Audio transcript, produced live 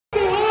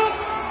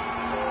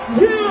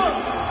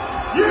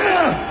Yeah!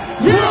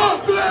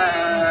 Yeah! Brooklyn!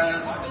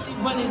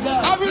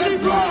 I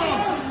believe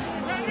God!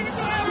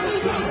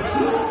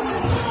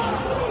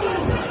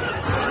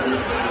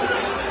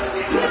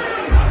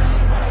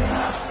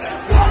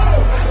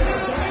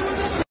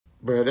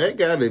 Bro, that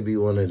gotta be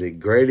one of the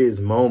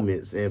greatest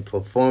moments in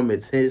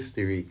performance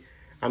history.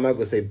 I'm not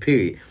gonna say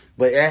period,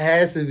 but it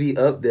has to be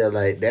up there.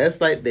 Like,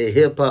 that's like the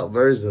hip hop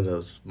version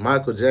of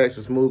Michael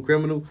Jackson's Smooth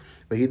Criminal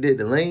when he did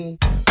the Lean.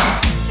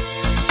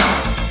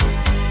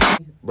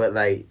 But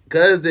like,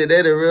 cuz did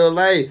that in real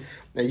life,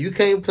 and you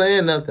can't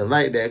plan nothing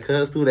like that.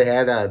 Cuz threw the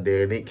hat out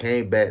there and it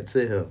came back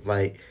to him.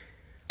 Like,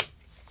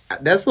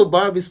 that's what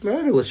Bobby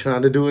Smurda was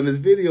trying to do in this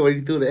video when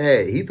he threw the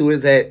hat. He threw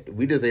his hat.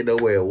 We just ain't know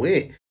where it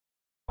went.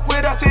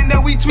 With us in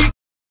there, we tweet.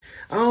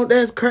 Oh,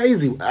 that's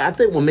crazy. I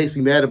think what makes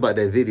me mad about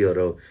that video,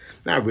 though,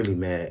 not really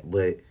mad,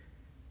 but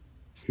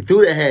he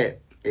threw the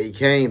hat, it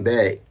came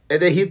back,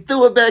 and then he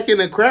threw it back in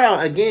the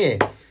crowd again.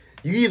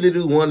 You either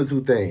do one or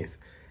two things.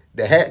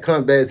 The hat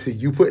comes back to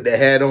you put the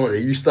hat on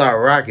and you start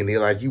rocking it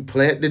like you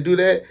planned to do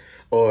that,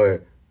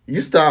 or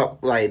you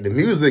stop like the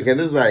music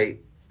and it's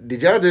like,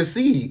 did y'all just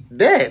see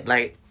that?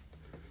 Like,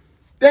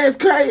 that's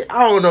crazy.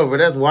 I don't know, but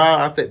that's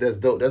wild. I think that's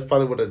dope. That's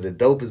probably one of the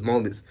dopest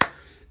moments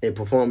in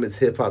performance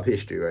hip-hop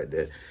history right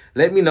there.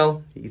 Let me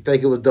know. You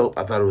think it was dope?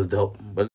 I thought it was dope. But